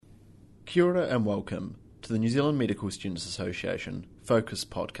Kia ora and welcome to the New Zealand Medical Students Association Focus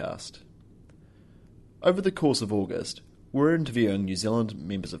podcast. Over the course of August, we're interviewing New Zealand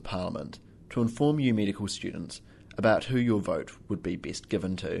Members of Parliament to inform you medical students about who your vote would be best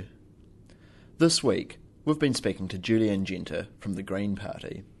given to. This week, we've been speaking to Julianne Genter from the Green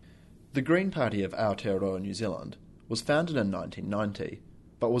Party. The Green Party of Aotearoa, New Zealand, was founded in 1990,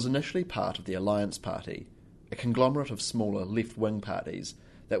 but was initially part of the Alliance Party, a conglomerate of smaller left-wing parties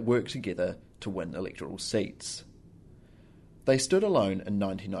that work together to win electoral seats. They stood alone in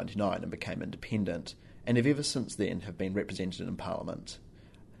 1999 and became independent, and have ever since then have been represented in Parliament.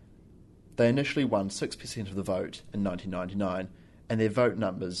 They initially won 6% of the vote in 1999, and their vote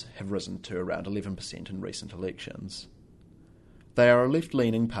numbers have risen to around 11% in recent elections. They are a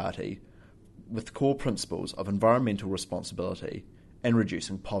left-leaning party with core principles of environmental responsibility and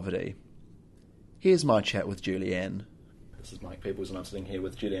reducing poverty. Here's my chat with Julianne. This is Mike Peebles, and I'm sitting here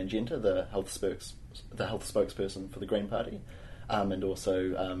with Julianne Genter, the health spokesperson for the Green Party, and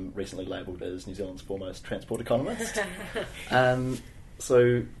also recently labelled as New Zealand's foremost transport economist.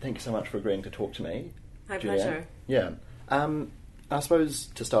 So thank you so much for agreeing to talk to me, My Julianne. pleasure. Yeah. I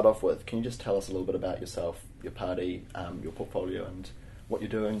suppose to start off with, can you just tell us a little bit about yourself, your party, your portfolio, and what you're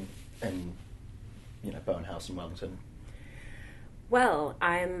doing in, Bowen House in Wellington? Well,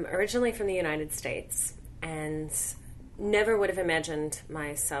 I'm originally from the United States and never would have imagined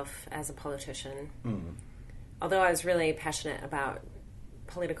myself as a politician. Although I was really passionate about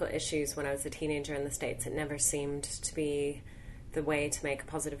political issues when I was a teenager in the States, it never seemed to be the way to make a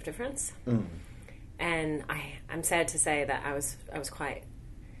positive difference. And I'm sad to say that I was quite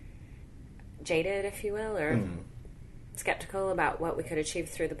jaded, if you will, or skeptical about what we could achieve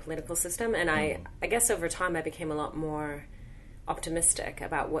through the political system. And I guess over time I became a lot more optimistic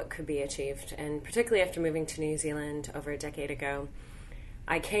about what could be achieved. And particularly after moving to New Zealand over a decade ago,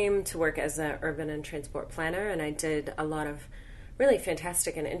 I came to work as an urban and transport planner, and I did a lot of really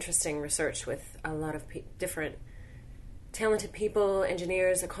fantastic and interesting research with a lot of different talented people,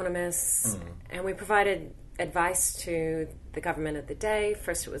 engineers, economists, and we provided advice to the government of the day.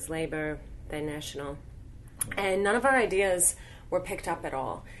 First it was Labour, then National. And none of our ideas were picked up at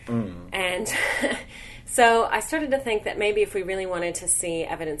all. And so I started to think that maybe if we really wanted to see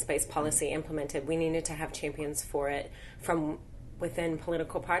evidence-based policy implemented, we needed to have champions for it from within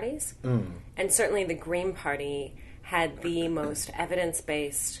political parties. And certainly the Green Party had the most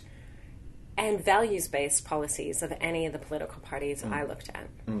evidence-based and values-based policies of any of the political parties I looked at.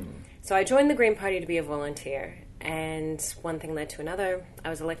 So I joined the Green Party to be a volunteer, and one thing led to another. I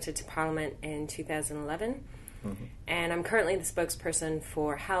was elected to Parliament in 2011, and I'm currently the spokesperson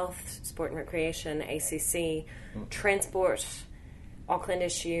for health, sport and recreation, ACC, transport, Auckland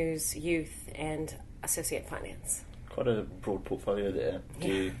issues, youth, and associate finance. Quite a broad portfolio there.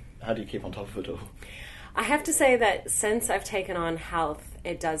 How do you keep on top of it all? I have to say that since I've taken on health,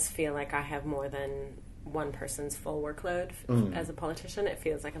 it does feel like I have more than one person's full workload as a politician. It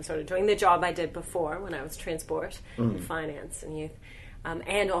feels like I'm sort of doing the job I did before when I was transport and finance and youth,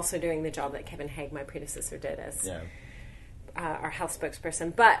 and also doing the job that Kevin Haig, my predecessor, did as our health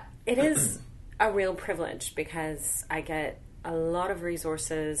spokesperson. But it is a real privilege because I get a lot of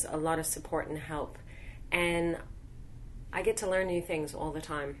resources, a lot of support and help, and I get to learn new things all the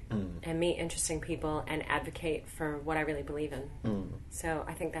time and meet interesting people and advocate for what I really believe in. So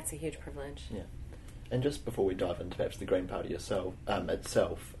I think that's a huge privilege. Yeah. And just before we dive into perhaps the Green Party itself,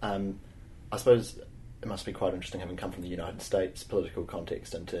 I suppose it must be quite interesting having come from the United States political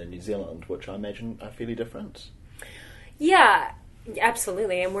context into New Zealand, which I imagine are fairly different. Yeah,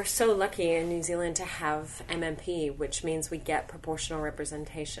 absolutely. And we're so lucky in New Zealand to have MMP, which means we get proportional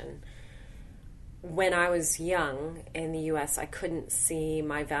representation. When I was young in the US, I couldn't see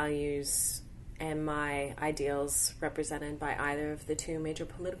my values and my ideals represented by either of the two major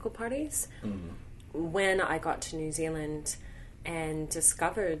political parties. When I got to New Zealand and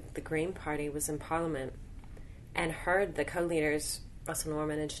discovered the Green Party was in Parliament and heard the co-leaders, Russell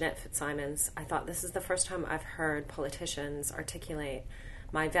Norman and Jeanette Fitzsimons, I thought this is the first time I've heard politicians articulate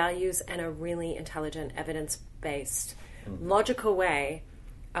my values in a really intelligent, evidence-based, logical way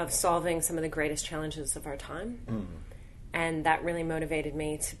of solving some of the greatest challenges of our time. And that really motivated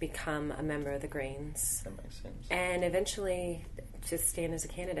me to become a member of the Greens. That makes sense. And eventually to stand as a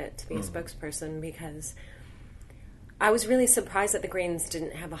candidate to be a spokesperson, because I was really surprised that the Greens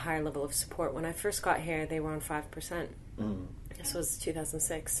didn't have a higher level of support. When I first got here, they were on 5%. This was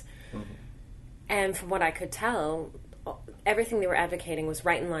 2006. And from what I could tell, everything they were advocating was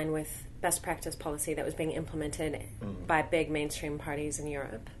right in line with best practice policy that was being implemented by big mainstream parties in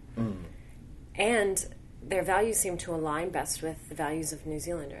Europe. And their values seem to align best with the values of New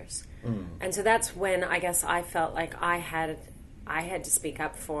Zealanders. And so that's when I guess I felt like I had to speak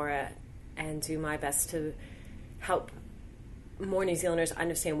up for it and do my best to help more New Zealanders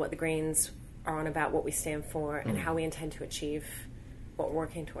understand what the Greens are on about, what we stand for, and how we intend to achieve what we're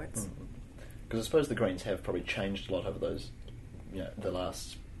working towards. Because I suppose the Greens have probably changed a lot over those, the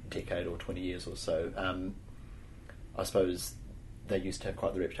last decade or 20 years or so. I suppose they used to have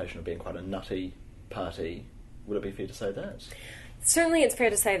quite the reputation of being quite a nutty party. Would it be fair to say that? Certainly it's fair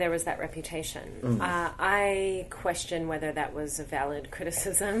to say there was that reputation. I question whether that was a valid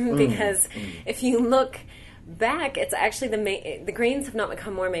criticism, because if you look back, it's actually the Greens have not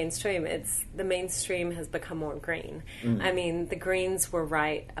become more mainstream. It's the mainstream has become more green. I mean, the Greens were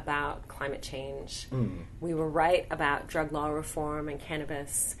right about climate change. We were right about drug law reform and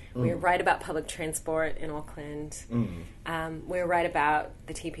cannabis. We were right about public transport in Auckland. We were right about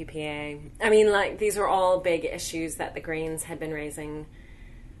the TPPA. I mean, these were all big issues that the Greens had been raising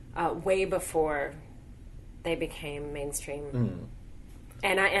way before they became mainstream.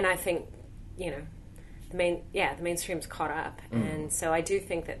 And I think, the mainstream's caught up. And so I do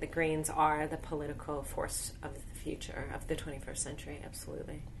think that the Greens are the political force of the future, of the 21st century,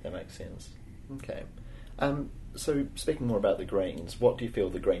 absolutely. That makes sense. Okay. So speaking more about the Greens, what do you feel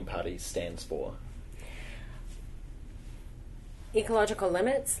the Green Party stands for? Ecological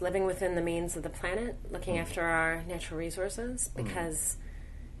limits, living within the means of the planet, looking after our natural resources, because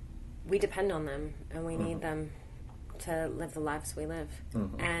we depend on them and we need them to live the lives we live.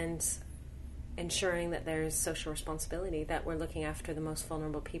 And ensuring that there's social responsibility, that we're looking after the most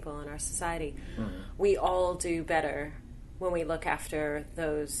vulnerable people in our society. We all do better when we look after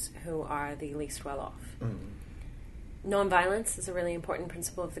those who are the least well off. Nonviolence is a really important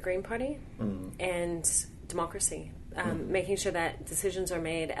principle of the Green Party, and democracy, making sure that decisions are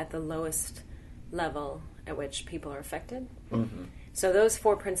made at the lowest level at which people are affected. So those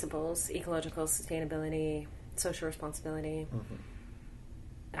four principles, ecological sustainability, social responsibility,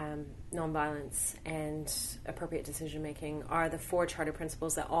 nonviolence, and appropriate decision-making, are the four charter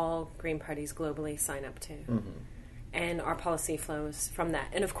principles that all Green Parties globally sign up to. And our policy flows from that.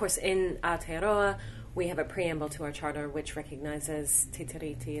 And of course, in Aotearoa, we have a preamble to our charter which recognizes Te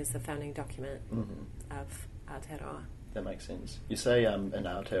Tiriti as the founding document of Aotearoa. That makes sense. You say in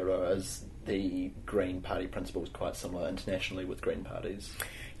Aotearoa, is the Green Party principles quite similar internationally with Green parties?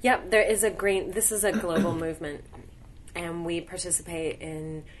 Yep, this is a global movement. And we participate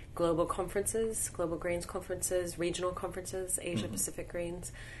in global conferences, global Greens conferences, regional conferences, Asia-Pacific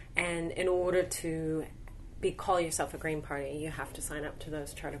Greens. And in order to call yourself a Green Party, you have to sign up to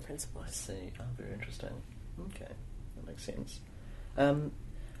those charter principles. I see. Oh, very interesting. Okay, that makes sense.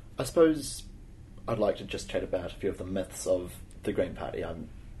 I suppose I'd like to just chat about a few of the myths of the Green Party. I've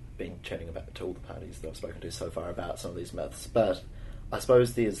been chatting about to all the parties that I've spoken to so far about some of these myths, but I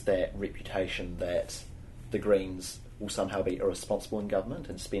suppose there's that reputation that the Greens will somehow be irresponsible in government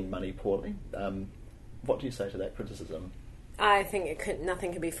and spend money poorly. What do you say to that criticism? I think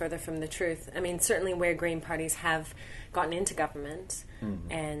nothing could be further from the truth. I mean, certainly where Green parties have gotten into government,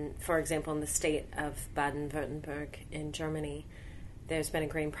 and for example, in the state of Baden-Württemberg in Germany, there's been a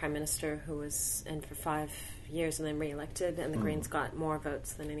Green Prime Minister who was in for 5 years and then re-elected, and the Greens got more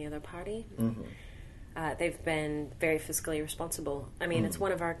votes than any other party. They've been very fiscally responsible. I mean, it's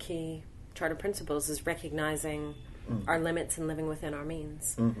one of our key charter principles is recognizing our limits and living within our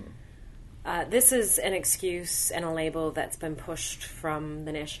means. This is an excuse and a label that's been pushed from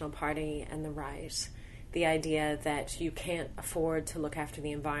the National Party and the right. The idea that you can't afford to look after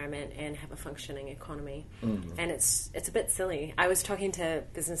the environment and have a functioning economy. And it's a bit silly. I was talking to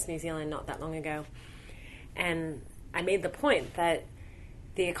Business New Zealand not that long ago, and I made the point that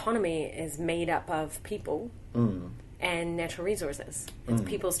the economy is made up of people and natural resources. It's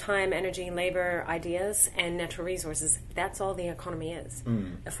people's time, energy, labor, ideas, and natural resources. That's all the economy is.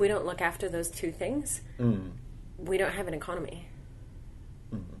 If we don't look after those two things, we don't have an economy.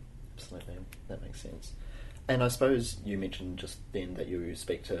 Absolutely, that makes sense. And I suppose you mentioned just then that you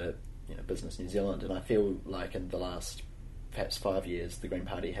speak to Business New Zealand, and I feel like in the last perhaps 5 years, the Green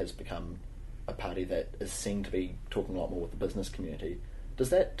Party has become a party that is seen to be talking a lot more with the business community. Does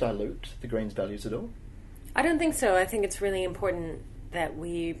that dilute the Greens' values at all? I don't think so. I think it's really important that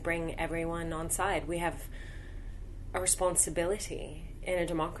we bring everyone on side. We have a responsibility in a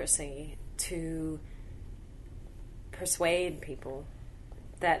democracy to persuade people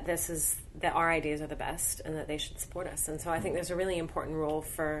that that our ideas are the best and that they should support us. And so I think there's a really important role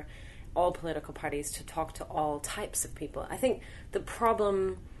for all political parties to talk to all types of people. I think the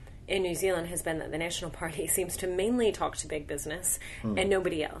problem in New Zealand has been that the National Party seems to mainly talk to big business and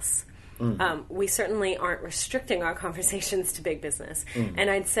nobody else. We certainly aren't restricting our conversations to big business. And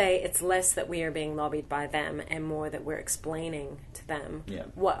I'd say it's less that we are being lobbied by them and more that we're explaining to them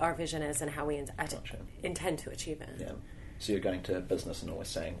what our vision is and how we intend to achieve it. Yeah. So you're going to business and always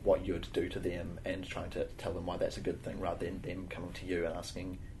saying what you'd do to them and trying to tell them why that's a good thing, rather than them coming to you and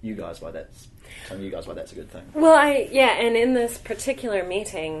asking you guys telling you guys why that's a good thing. Well, and in this particular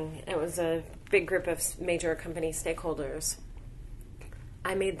meeting, it was a big group of major company stakeholders.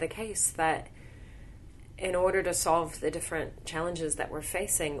 I made the case that in order to solve the different challenges that we're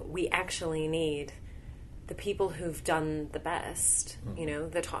facing, we actually need the people who've done the best,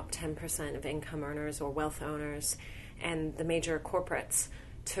 the top 10% of income earners or wealth owners, and the major corporates,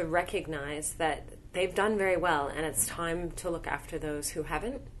 to recognize that they've done very well and it's time to look after those who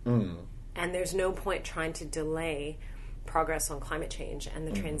haven't. And there's no point trying to delay progress on climate change and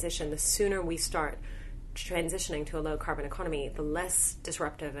the transition. The sooner we start transitioning to a low carbon economy, the less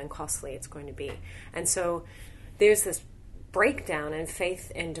disruptive and costly it's going to be. And so there's this breakdown in faith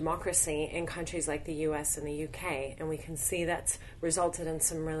in democracy in countries like the US and the UK, and we can see that's resulted in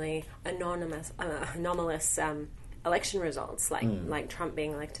some really anomalous election results, like Trump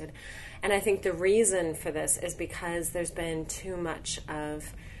being elected. And I think the reason for this is because there's been too much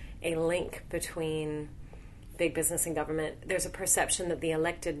of a link between big business and government. There's a perception that the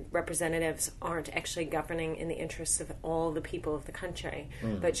elected representatives aren't actually governing in the interests of all the people of the country,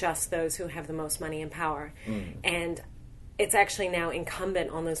 but just those who have the most money and power. And it's actually now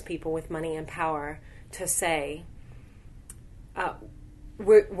incumbent on those people with money and power to say,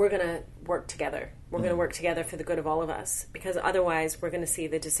 we're going to work together. We're going to work together for the good of all of us, because otherwise we're going to see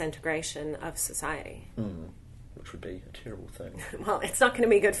the disintegration of society. Which would be a terrible thing. Well, it's not going to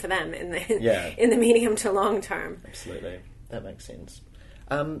be good for them in the medium to long term. Absolutely. That makes sense.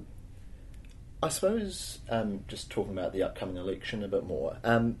 I suppose, just talking about the upcoming election a bit more,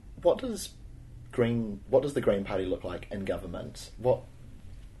 what does the Green Party look like in government? What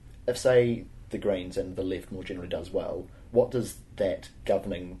if, say, the Greens and the left more generally does well, what does that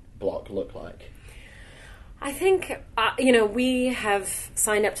governing bloc look like? I think, we have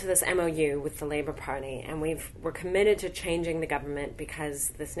signed up to this MOU with the Labour Party, and we're committed to changing the government because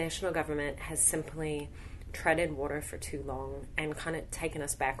this national government has simply treaded water for too long and kind of taken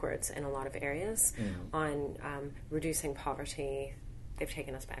us backwards in a lot of areas on reducing poverty. They've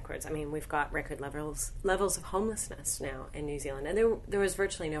taken us backwards. I mean, we've got record levels of homelessness now in New Zealand, and there was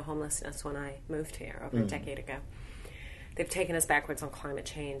virtually no homelessness when I moved here over a decade ago. They've taken us backwards on climate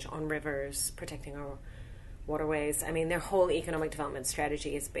change, on rivers, protecting our waterways. I mean, their whole economic development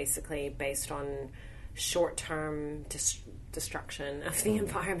strategy is basically based on short-term destruction of the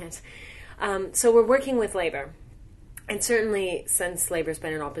environment. So we're working with Labour. And certainly since Labour's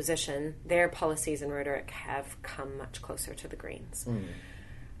been in opposition, their policies and rhetoric have come much closer to the Greens.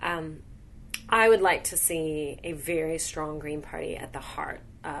 I would like to see a very strong Green Party at the heart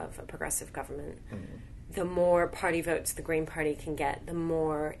of a progressive government. The more party votes the Green Party can get, the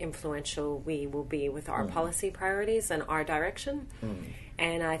more influential we will be with our policy priorities and our direction.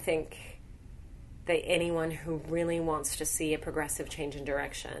 And I think that anyone who really wants to see a progressive change in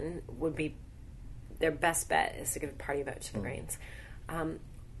direction would be, their best bet is to give a party vote to the Greens.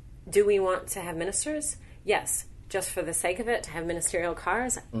 Do we want to have ministers? Yes. Just for the sake of it, to have ministerial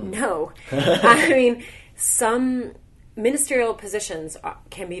cars? No. I mean, some ministerial positions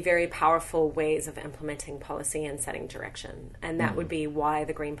can be very powerful ways of implementing policy and setting direction, and that would be why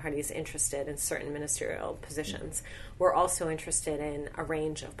the Green Party is interested in certain ministerial positions. We're also interested in a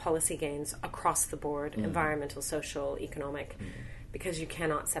range of policy gains across the board, environmental, social, economic, because you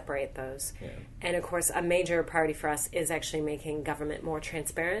cannot separate those. And of course, a major priority for us is actually making government more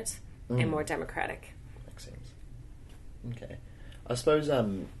transparent and more democratic. Makes sense. Okay. I suppose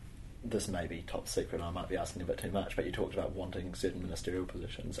this may be top secret, I might be asking a bit too much, but you talked about wanting certain ministerial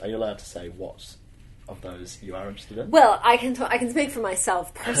positions. Are you allowed to say what of those you are interested in? Well, I can speak for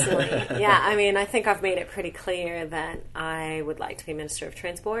myself personally. I mean, I think I've made it pretty clear that I would like to be Minister of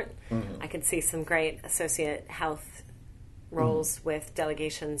Transport. I could see some great associate health roles with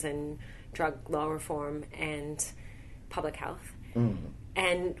delegations in drug law reform and public health.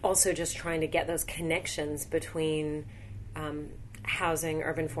 And also just trying to get those connections between housing,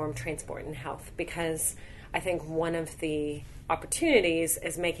 urban form, transport, and health, because I think one of the opportunities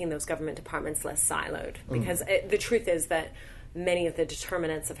is making those government departments less siloed, because the truth is that many of the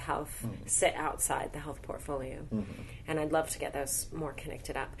determinants of health sit outside the health portfolio, and I'd love to get those more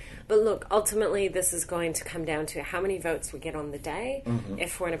connected up. But look, ultimately this is going to come down to how many votes we get on the day,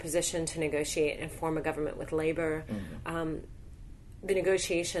 if we're in a position to negotiate and form a government with Labour. the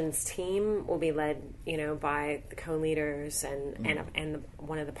negotiations team will be led, by the co-leaders and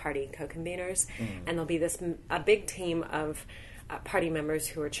one of the party co-conveners, and there'll be a big team of party members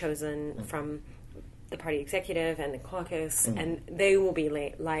who are chosen from the party executive and the caucus, and they will be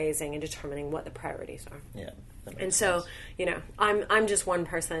liaising and determining what the priorities are. Yeah. And so, I'm just one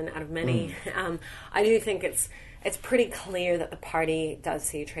person out of many. I do think it's pretty clear that the party does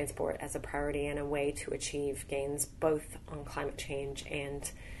see transport as a priority and a way to achieve gains both on climate change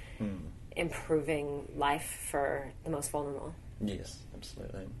and improving life for the most vulnerable. Yes,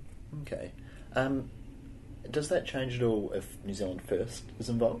 absolutely. Okay. Does that change at all if New Zealand First is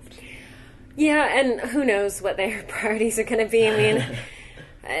involved? Yeah, and who knows what their priorities are going to be. I mean,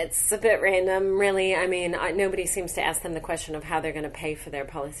 it's a bit random, really. I mean, nobody seems to ask them the question of how they're going to pay for their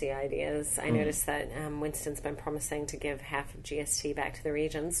policy ideas. I noticed that Winston's been promising to give half of GST back to the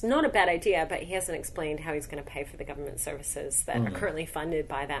regions. Not a bad idea, but he hasn't explained how he's going to pay for the government services that are currently funded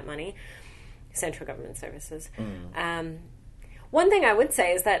by that money, central government services. One thing I would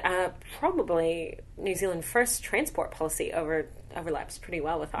say is that probably New Zealand First transport policy overlaps pretty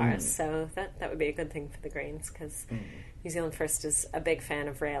well with ours, so that would be a good thing for the Greens, because New Zealand First is a big fan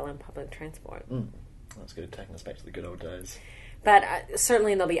of rail and public transport. That's good, taking us back to the good old days. But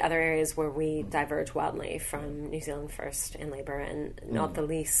certainly there'll be other areas where we diverge wildly from New Zealand First and Labour, and not the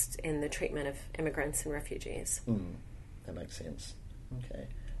least in the treatment of immigrants and refugees. That makes sense. Okay.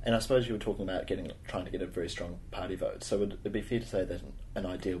 And I suppose you were talking about trying to get a very strong party vote. So would it be fair to say that an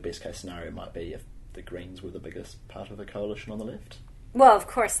ideal best case scenario might be if the Greens were the biggest part of the coalition on the left? Well, of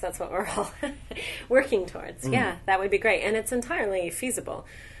course, that's what we're all working towards. Yeah, that would be great. And it's entirely feasible.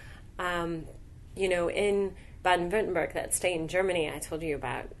 In Baden-Württemberg, that state in Germany I told you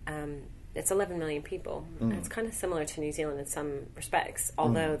about, it's 11 million people. It's kind of similar to New Zealand in some respects,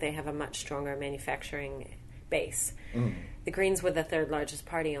 although they have a much stronger manufacturing base. The Greens were the third largest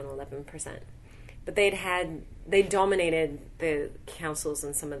party on 11%. But they dominated the councils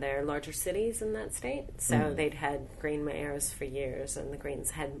in some of their larger cities in that state. So they'd had Green mayors for years, and the Greens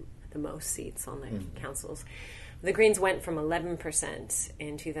had the most seats on the councils. The Greens went from 11%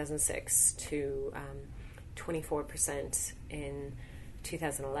 in 2006 to 24% in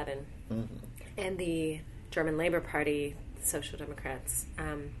 2011. And the German Labour Party, the Social Democrats,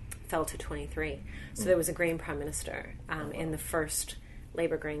 fell to 23. So there was a Green Prime Minister in the first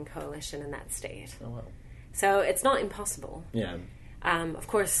Labour-Green coalition in that state. Oh, wow. So it's not impossible. Yeah. Of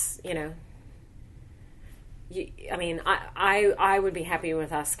course, I would be happy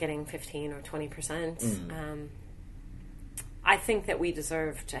with us getting 15 or 20%. I think that we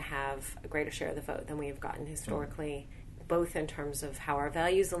deserve to have a greater share of the vote than we have gotten historically, both in terms of how our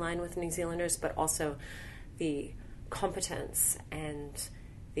values align with New Zealanders, but also the competence and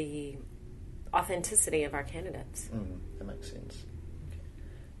the authenticity of our candidates. That makes sense. Okay.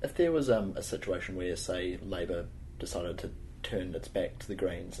 If there was a situation where, say, Labour decided to turn its back to the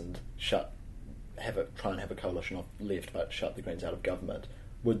Greens and try and have a coalition of left, but shut the Greens out of government,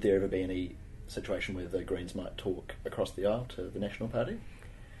 would there ever be any situation where the Greens might talk across the aisle to the National Party?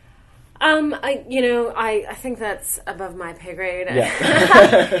 I think that's above my pay grade.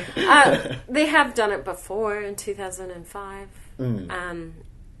 Yeah. They have done it before in 2005.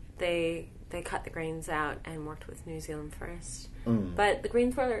 They cut the Greens out and worked with New Zealand First. But the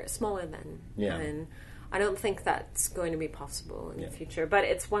Greens were smaller then. Yeah. And I don't think that's going to be possible in the future. But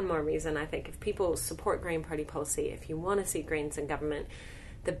it's one more reason, I think, if people support Green Party policy, if you want to see Greens in government,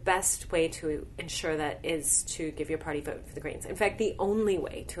 the best way to ensure that is to give your party vote for the Greens. In fact, the only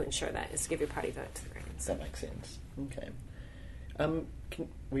way to ensure that is to give your party vote to the Greens. That makes sense. Okay. Can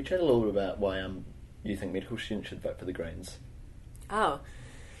we chat a little bit about why you think medical students should vote for the Greens? Oh,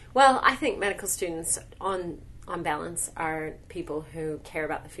 well, I think medical students, on balance, are people who care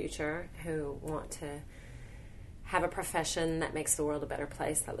about the future, who want to have a profession that makes the world a better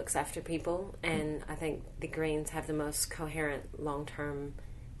place, that looks after people. And I think the Greens have the most coherent long-term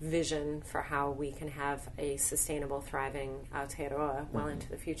vision for how we can have a sustainable, thriving Aotearoa well into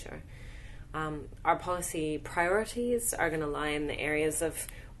the future. Our policy priorities are going to lie in the areas of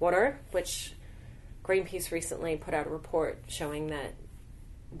water, which Greenpeace recently put out a report showing that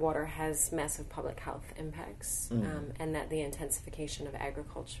water has massive public health impacts, and that the intensification of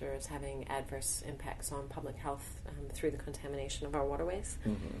agriculture is having adverse impacts on public health through the contamination of our waterways.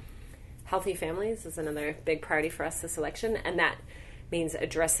 Healthy families is another big priority for us this election, and that means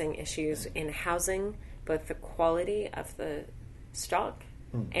addressing issues in housing, both the quality of the stock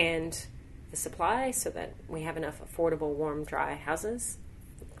and the supply, so that we have enough affordable, warm, dry houses.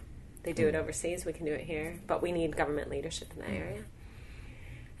 They do it overseas, we can do it here, but we need government leadership in that area.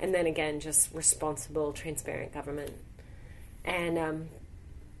 And then again, just responsible, transparent government. And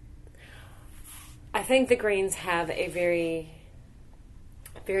I think the Greens have a very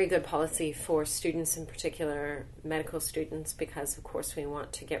good policy for students, in particular medical students, because of course we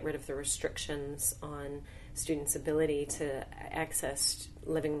want to get rid of the restrictions on students' ability to access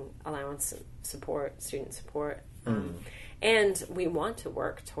living allowance support, student support. And we want to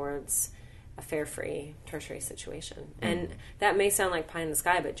work towards a fare free tertiary situation. And that may sound like pie in the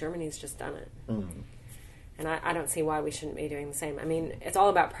sky, but Germany's just done it. And I don't see why we shouldn't be doing the same. I mean, it's all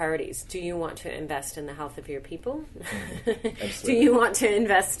about priorities. Do you want to invest in the health of your people? Do you want to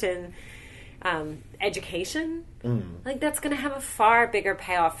invest in education? Like, that's going to have a far bigger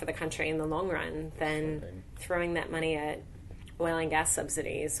payoff for the country in the long run than throwing that money at oil and gas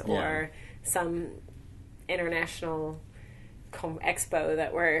subsidies or some international expo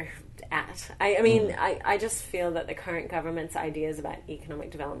that we're at. I mean, I just feel that the current government's ideas about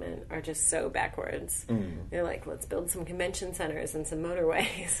economic development are just so backwards. They're like, let's build some convention centers and some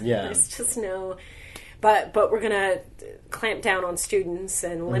motorways. There's just no... But we're going to clamp down on students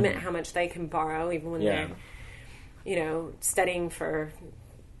and limit how much they can borrow, even when they're, you know, studying for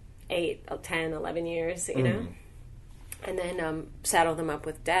 8, 10, 11 years, you know? And then saddle them up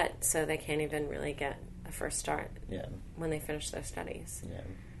with debt so they can't even really get a first start when they finish their studies.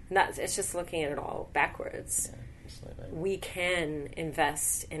 And it's just looking at it all backwards. We can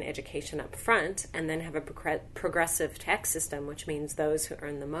invest in education up front and then have a progressive tax system, which means those who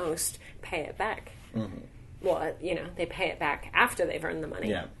earn the most pay it back. Well, you know, they pay it back after they've earned the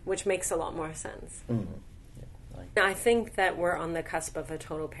money, which makes a lot more sense. Now, I think that we're on the cusp of a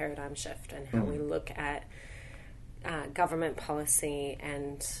total paradigm shift in how we look at government policy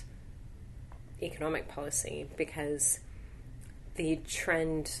and economic policy, because the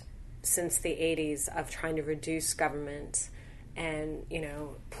trend since the 80s of trying to reduce government and, you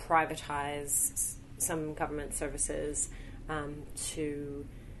know, privatize some government services to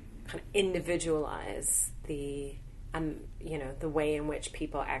kind of individualize the, you know, the way in which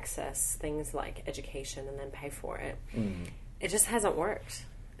people access things like education and then pay for it. It just hasn't worked.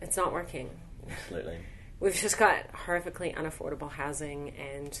 It's not working. Absolutely. We've just got horrifically unaffordable housing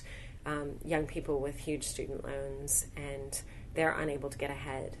and young people with huge student loans, and they're unable to get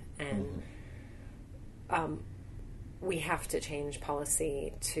ahead. And we have to change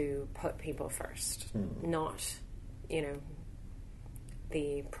policy to put people first, not, you know,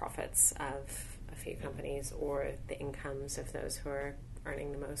 the profits of a few companies or the incomes of those who are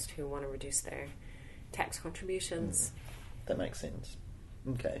earning the most, who want to reduce their tax contributions. That makes sense.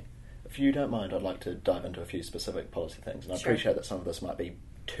 Okay. If you don't mind, I'd like to dive into a few specific policy things. And I appreciate that some of this might be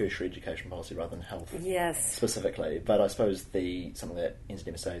tertiary education policy rather than health specifically. But I suppose something that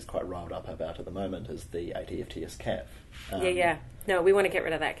NZMSA is quite riled up about at the moment is the ATFTS cap. No, we want to get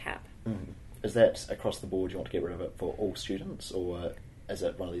rid of that cap. Is that across the board? You want to get rid of it for all students, or is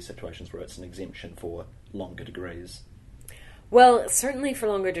it one of these situations where it's an exemption for longer degrees? Well, certainly for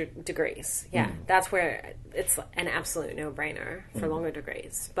longer degrees. That's where it's an absolute no-brainer for longer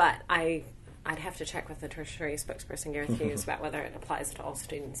degrees. But I'd have to check with the tertiary spokesperson, Gareth Hughes, about whether it applies to all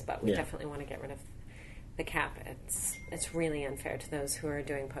students. But we definitely want to get rid of the cap. It's really unfair to those who are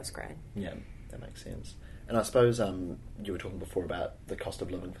doing postgrad. Yeah, that makes sense. And I suppose you were talking before about the cost of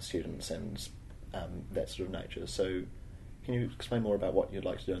living for students and that sort of nature. So can you explain more about what you'd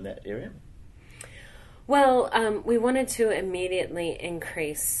like to do in that area? Well, we wanted to immediately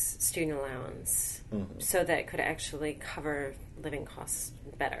increase student allowance so that it could actually cover living costs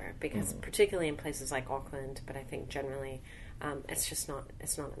better, because particularly in places like Auckland, but I think generally it's not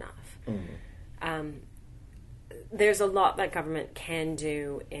enough. There's a lot that government can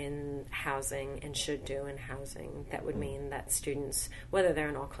do in housing and should do in housing that would mean that students, whether they're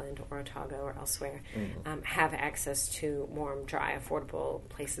in Auckland or Otago or elsewhere, have access to warm, dry, affordable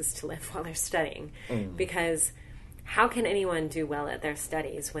places to live while they're studying. Because how can anyone do well at their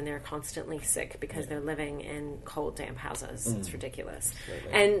studies when they're constantly sick because they're living in cold, damp houses? It's ridiculous.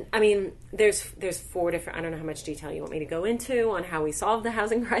 Absolutely. And, I mean, there's 4 different... I don't know how much detail you want me to go into on how we solve the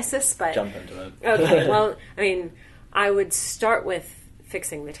housing crisis, but... Jump into it. Okay, well, I mean, I would start with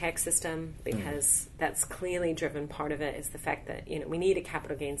fixing the tax system, because that's clearly driven. Part of it is the fact that, you know, we need a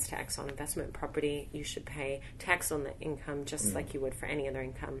capital gains tax on investment property. You should pay tax on the income just like you would for any other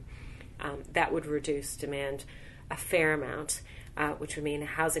income. That would reduce demand a fair amount, which would mean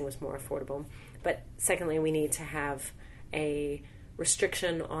housing was more affordable. But secondly, we need to have a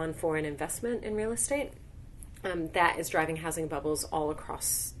restriction on foreign investment in real estate. That is driving housing bubbles all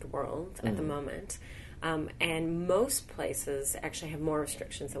across the world at the moment. And most places actually have more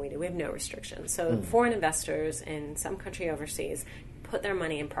restrictions than we do. We have no restrictions. So foreign investors in some country overseas put their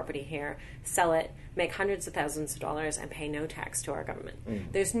money in property here, sell it, make hundreds of thousands of dollars, and pay no tax to our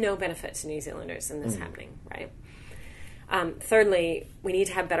government. There's no benefit to New Zealanders in this happening, right? Thirdly, we need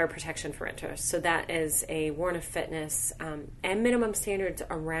to have better protection for renters. So that is a warrant of fitness and minimum standards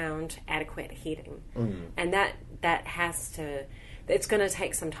around adequate heating. And that has to... It's going to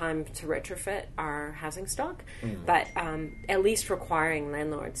take some time to retrofit our housing stock, but at least requiring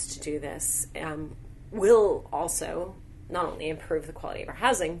landlords to do this will also not only improve the quality of our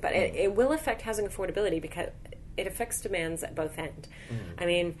housing, but it will affect housing affordability because it affects demands at both ends. I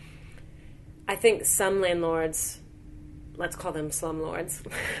mean, I think some landlords, let's call them slumlords,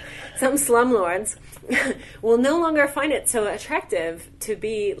 some slumlords will no longer find it so attractive to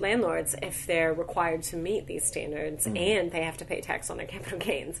be landlords if they're required to meet these standards and they have to pay tax on their capital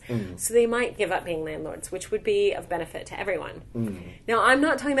gains. So they might give up being landlords, which would be of benefit to everyone. Now, I'm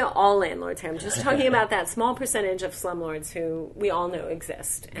not talking about all landlords here. I'm just talking about that small percentage of slumlords who we all know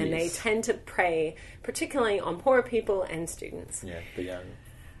exist. And they tend to prey particularly on poor people and students. Yeah, the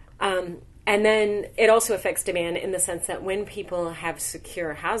young. And then it also affects demand in the sense that when people have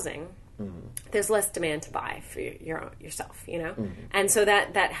secure housing, there's less demand to buy for yourself, you know? And so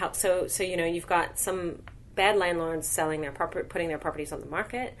that helps. So, you know, you've got some bad landlords selling their putting their properties on the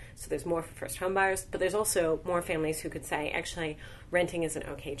market. So there's more for first home buyers, but there's also more families who could say, actually, renting is an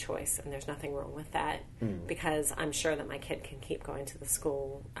okay choice and there's nothing wrong with that because I'm sure that my kid can keep going to the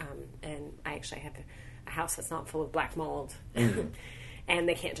school and I actually have a house that's not full of black mold and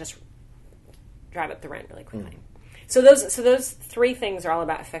they can't just drive up the rent really quickly. So those three things are all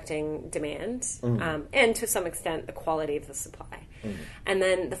about affecting demand and to some extent the quality of the supply. And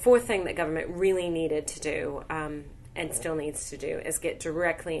then the fourth thing that government really needed to do and still needs to do is get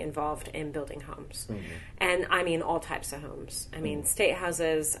directly involved in building homes. And I mean all types of homes. I mean state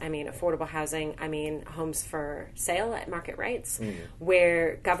houses, I mean affordable housing, I mean homes for sale at market rates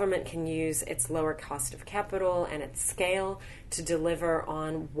where government can use its lower cost of capital and its scale to deliver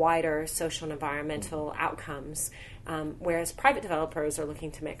on wider social and environmental outcomes, whereas private developers are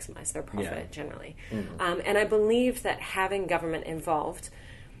looking to maximize their profit generally. And I believe that having government involved,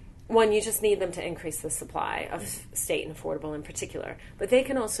 one, you just need them to increase the supply of state and affordable in particular, but they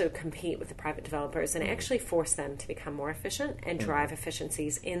can also compete with the private developers and actually force them to become more efficient and drive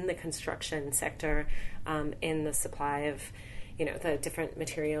efficiencies in the construction sector, in the supply of, you know, the different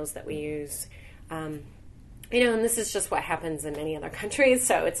materials that we use. You know, and this is just what happens in many other countries,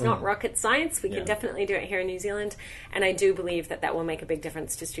 so it's not rocket science. We can definitely do it here in New Zealand, and I do believe that that will make a big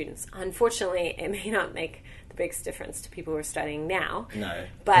difference to students. Unfortunately, it may not make the biggest difference to people who are studying now. No.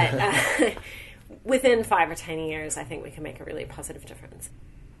 But within 5 or 10 years, I think we can make a really positive difference.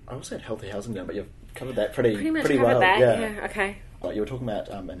 I also had healthy housing down, but you've covered that pretty much covered well. That, yeah, okay. Like you were talking about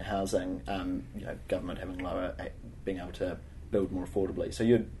in housing, you know, government having being able to build more affordably. So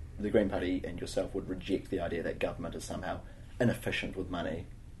the Green Party and yourself would reject the idea that government is somehow inefficient with money.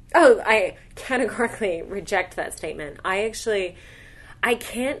 Oh, I categorically reject that statement. I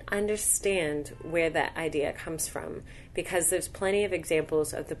can't understand where that idea comes from because there's plenty of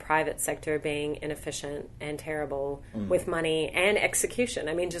examples of the private sector being inefficient and terrible with money and execution.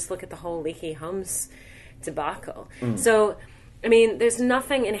 I mean, just look at the whole leaky homes debacle. So, I mean, there's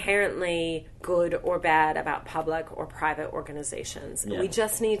nothing inherently good or bad about public or private organizations. We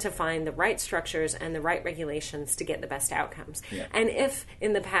just need to find the right structures and the right regulations to get the best outcomes. And if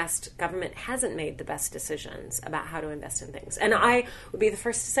in the past government hasn't made the best decisions about how to invest in things, and I would be the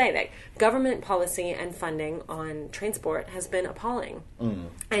first to say that government policy and funding on transport has been appalling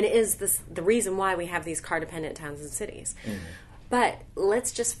and is the reason why we have these car-dependent towns and cities. But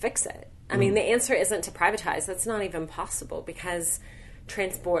let's just fix it. I mean, the answer isn't to privatize. That's not even possible because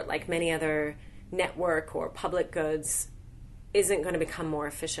transport, like many other network or public goods, isn't going to become more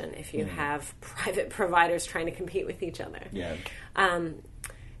efficient if you have private providers trying to compete with each other.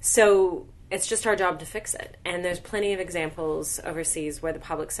 So it's just our job to fix it. And there's plenty of examples overseas where the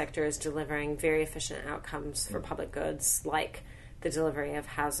public sector is delivering very efficient outcomes for public goods, like the delivery of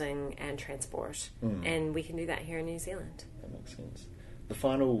housing and transport. And we can do that here in New Zealand. That makes sense. The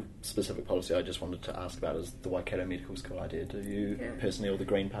final specific policy I just wanted to ask about is the Waikato Medical School idea. Do you personally or the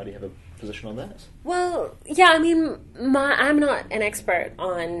Green Party have a position on that? Well, yeah, I mean, I'm not an expert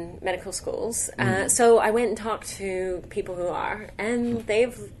on medical schools, so I went and talked to people who are, and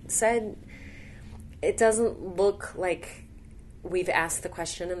they've said it doesn't look like we've asked the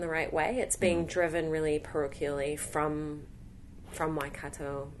question in the right way. It's being driven really parochially from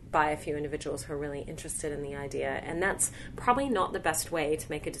Waikato by a few individuals who are really interested in the idea, and that's probably not the best way to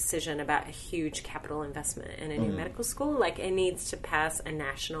make a decision about a huge capital investment in a new medical school. Like, it needs to pass a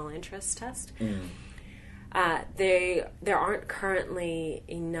national interest test. There aren't currently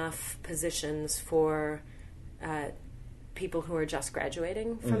enough positions for people who are just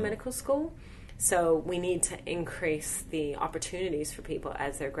graduating from medical school. So we need to increase the opportunities for people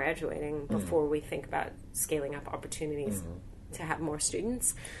as they're graduating before we think about scaling up opportunities to have more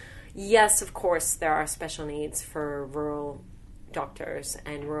students. Yes, of course, there are special needs for rural doctors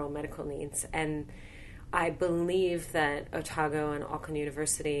and rural medical needs. And I believe that Otago and Auckland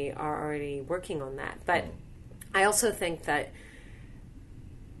University are already working on that. But I also think that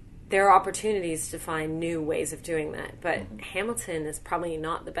there are opportunities to find new ways of doing that. But Hamilton is probably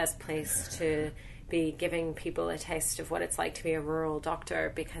not the best place to be giving people a taste of what it's like to be a rural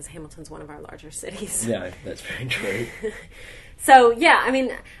doctor, because Hamilton's one of our larger cities. Yeah, that's very true. So yeah, I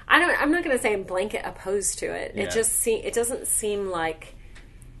mean, I'm not going to say I'm blanket opposed to it. Yeah. It doesn't seem like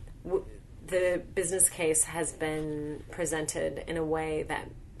the business case has been presented in a way that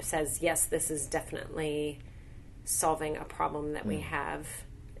says, yes, this is definitely solving a problem that we have.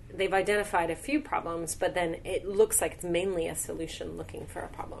 They've identified a few problems, but then it looks like it's mainly a solution looking for a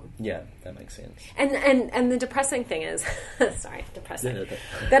problem. Yeah, that makes sense. And the depressing thing is,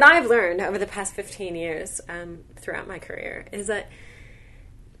 that I've learned over the past 15 years throughout my career is that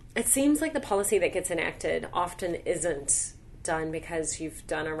it seems like the policy that gets enacted often isn't done because you've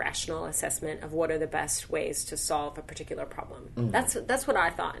done a rational assessment of what are the best ways to solve a particular problem. That's what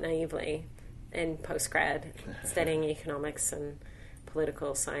I thought naively in post-grad, studying economics and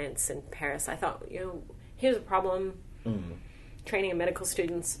political science in Paris. I thought, here's a problem, training of medical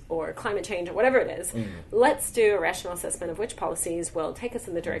students or climate change or whatever it is. Let's do a rational assessment of which policies will take us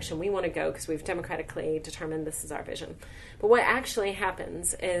in the direction we want to go because we've democratically determined this is our vision. But what actually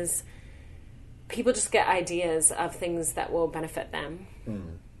happens is people just get ideas of things that will benefit them.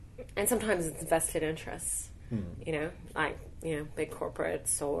 And sometimes it's vested interests, big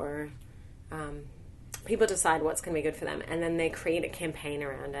corporates or people decide what's going to be good for them, and then they create a campaign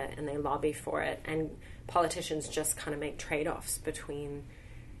around it and they lobby for it, and politicians just kind of make trade-offs between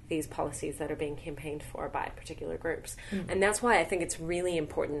these policies that are being campaigned for by particular groups. And that's why I think it's really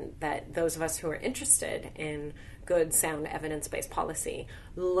important that those of us who are interested in good, sound, evidence-based policy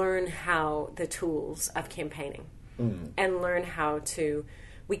learn how the tools of campaigning and learn how to...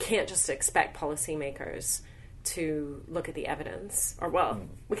 We can't just expect policymakers to look at the evidence,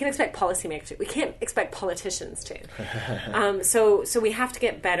 we can expect policymakers to. We can't expect politicians to. So we have to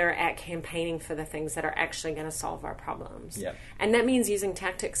get better at campaigning for the things that are actually going to solve our problems. Yep. And that means using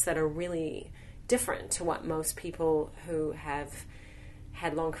tactics that are really different to what most people who have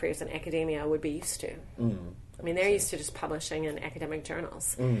had long careers in academia would be used to. I mean, they're used to just publishing in academic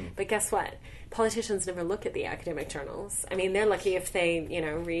journals. But guess what? Politicians never look at the academic journals. I mean, they're lucky if they,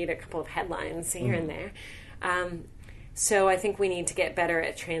 read a couple of headlines here and there. So I think we need to get better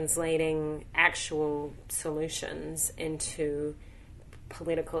at translating actual solutions into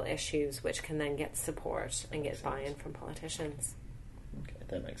political issues, which can then get support and get buy-in from politicians. Okay,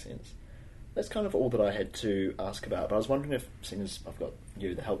 that makes sense. That's kind of all that I had to ask about, but I was wondering if, seeing as I've got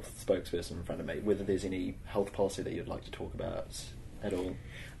you, the health spokesperson, in front of me, whether there's any health policy that you'd like to talk about at all.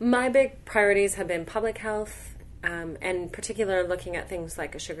 My big priorities have been public health, and in particular looking at things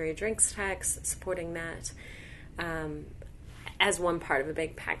like a sugary drinks tax, supporting that as one part of a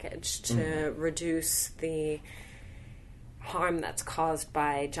big package to reduce the harm that's caused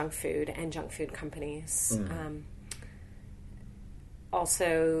by junk food and junk food companies.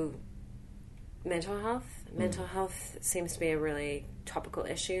 Also, mental health. Mental health seems to be a really topical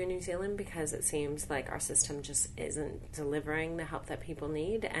issue in New Zealand because it seems like our system just isn't delivering the help that people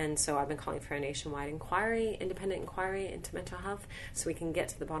need. And so I've been calling for a nationwide inquiry, independent inquiry into mental health so we can get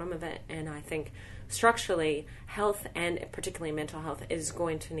to the bottom of it. And I think structurally, health and particularly mental health is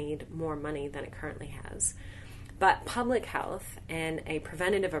going to need more money than it currently has. But public health and a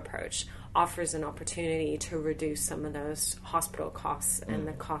preventative approach offers an opportunity to reduce some of those hospital costs and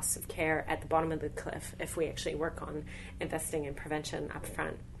the costs of care at the bottom of the cliff if we actually work on investing in prevention up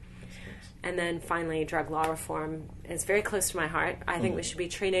front. And then finally, drug law reform is very close to my heart. I think we should be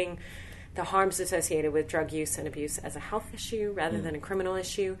treating the harms associated with drug use and abuse as a health issue rather than a criminal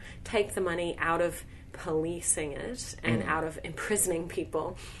issue. Take the money out of policing it and out of imprisoning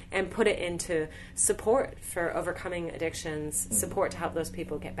people and put it into support for overcoming addictions, support to help those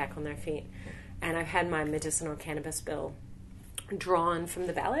people get back on their feet. And I've had my medicinal cannabis bill drawn from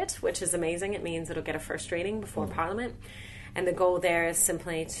the ballot, which is amazing. It means it'll get a first reading before Parliament. And the goal there is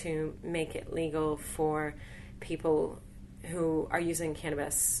simply to make it legal for people who are using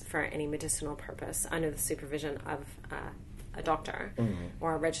cannabis for any medicinal purpose under the supervision of a doctor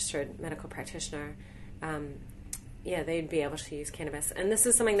or a registered medical practitioner. They'd be able to use cannabis. And this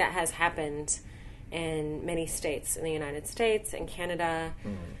is something that has happened in many states in the United States and Canada,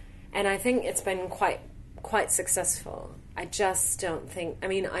 and I think it's been quite successful. I just don't think... I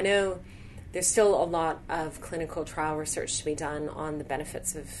mean, I know there's still a lot of clinical trial research to be done on the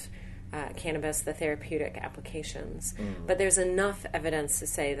benefits of cannabis, the therapeutic applications, but there's enough evidence to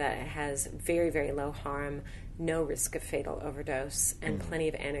say that it has very, very low harm, no risk of fatal overdose, and plenty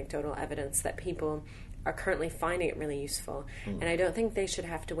of anecdotal evidence that people are currently finding it really useful. And I don't think they should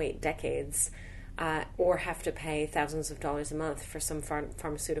have to wait decades or have to pay thousands of dollars a month for some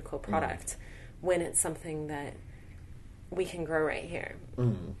pharmaceutical product when it's something that we can grow right here.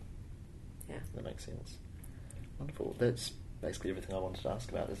 Yeah, that makes sense. Wonderful. That's basically everything I wanted to ask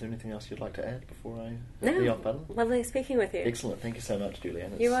about. Is there anything else you'd like to add before I hit the off button? Lovely speaking with you. Excellent. Thank you so much,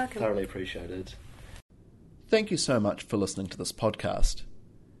 Julianne. You're welcome. Thoroughly appreciated. Thank you so much for listening to this podcast.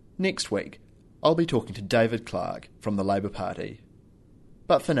 Next week, I'll be talking to David Clark from the Labour Party.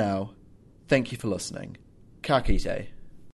 But for now, thank you for listening. Ka kite.